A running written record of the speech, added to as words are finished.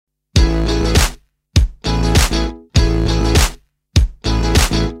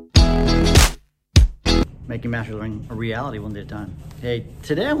making mastery learning a reality one day at a time. Hey,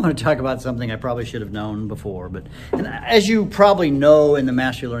 today I want to talk about something I probably should have known before, and as you probably know, in the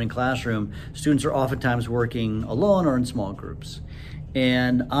mastery learning classroom, students are oftentimes working alone or in small groups.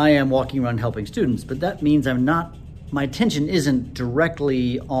 And I am walking around helping students, but that means my attention isn't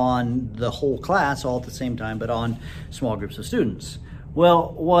directly on the whole class all at the same time, but on small groups of students.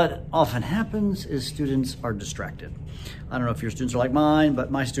 Well, what often happens is students are distracted. I don't know if your students are like mine,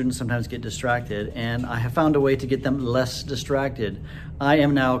 but my students sometimes get distracted, and I have found a way to get them less distracted. I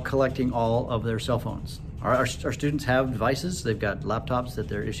am now collecting all of their cell phones. Our students have devices. They've got laptops that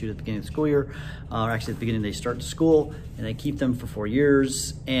they're issued at the beginning of the school year, or actually at the beginning they start school, and they keep them for 4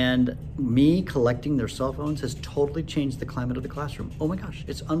 years. And me collecting their cell phones has totally changed the climate of the classroom. Oh my gosh,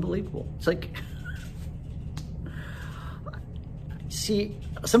 it's unbelievable. It's like, see,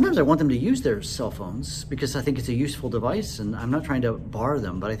 sometimes I want them to use their cell phones because I think it's a useful device, and I'm not trying to bar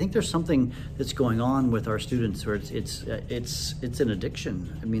them, but I think there's something that's going on with our students where it's an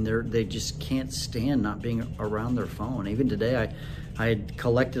addiction. I mean, they just can't stand not being around their phone. Even today, I had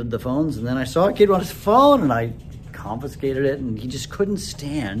collected the phones, and then I saw a kid on his phone, and I confiscated it, and he just couldn't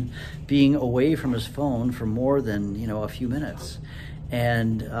stand being away from his phone for more than a few minutes.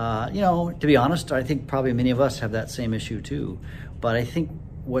 And to be honest, I think probably many of us have that same issue too. But I think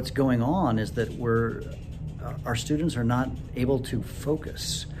what's going on is that our students are not able to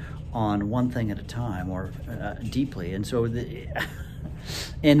focus on one thing at a time or deeply. And so the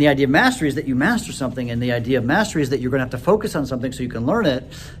idea of mastery is that you master something, and the idea of mastery is that you're going to have to focus on something so you can learn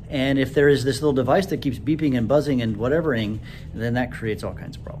it. And if there is this little device that keeps beeping and buzzing and whatevering, then that creates all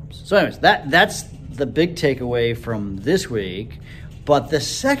kinds of problems. So anyways, that's the big takeaway from this week. But the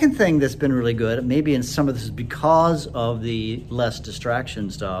second thing that's been really good, maybe in some of this is because of the less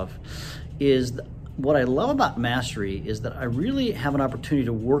distraction stuff, is what I love about mastery is that I really have an opportunity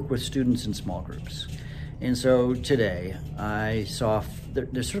to work with students in small groups. And so today I saw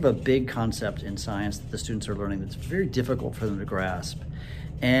there's sort of a big concept in science that the students are learning that's very difficult for them to grasp.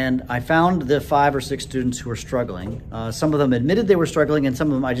 And I found the 5 or 6 students who were struggling. Some of them admitted they were struggling, and some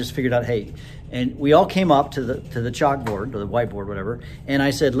of them I just figured out, hey, and we all came up to the chalkboard or the whiteboard, whatever, and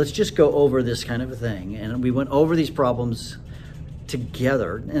I said, let's just go over this kind of a thing. And we went over these problems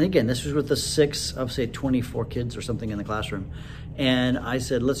together. And again, this was with the 6 of, say, 24 kids or something in the classroom. And I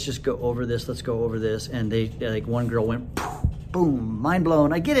said, let's just go over this, let's go over this. And they, like, one girl went, boom, mind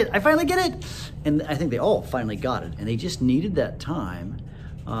blown, I get it, I finally get it. And I think they all finally got it. And they just needed that time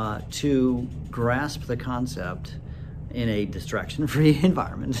to grasp the concept in a distraction-free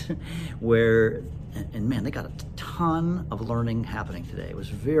environment where, and man, they got a ton of learning happening today. It was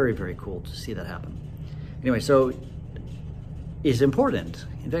very, very cool to see that happen. Anyway, so it's important.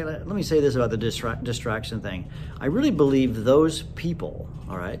 In fact, let me say this about the distraction thing. I really believe those people,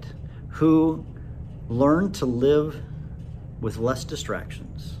 all right, who learn to live with less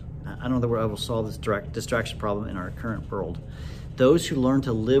distractions. I don't know that I will solve this distraction problem in our current world. Those who learn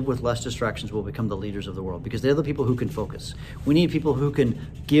to live with less distractions will become the leaders of the world because they're the people who can focus. We need people who can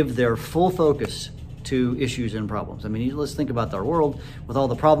give their full focus to issues and problems. I mean, let's think about our world with all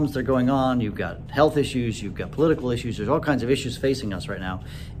the problems that are going on. You've got health issues, you've got political issues, there's all kinds of issues facing us right now.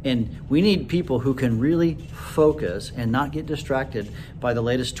 And we need people who can really focus and not get distracted by the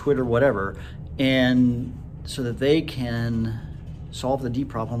latest Twitter, whatever, and so that they can solve the deep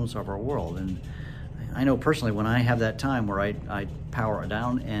problems of our world. And I know personally when I have that time where I power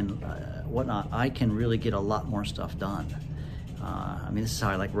down and whatnot, I can really get a lot more stuff done. I mean, this is how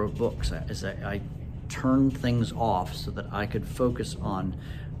I wrote books. I turn things off so that I could focus on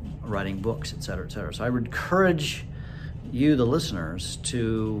writing books, et cetera, et cetera. So I would encourage you, the listeners,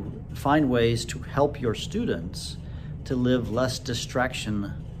 to find ways to help your students to live less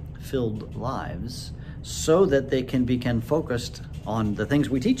distraction-filled lives so that they can become focused on the things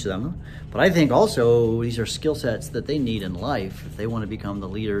we teach them. But I think also these are skill sets that they need in life if they want to become the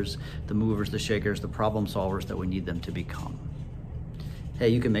leaders, the movers, the shakers, the problem solvers that we need them to become. Hey,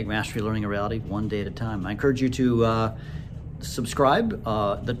 you can make mastery learning a reality one day at a time. I encourage you to subscribe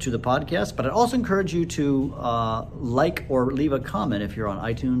to the podcast, but I also encourage you to like or leave a comment if you're on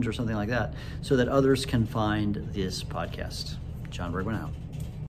iTunes or something like that so that others can find this podcast. John Bergman out.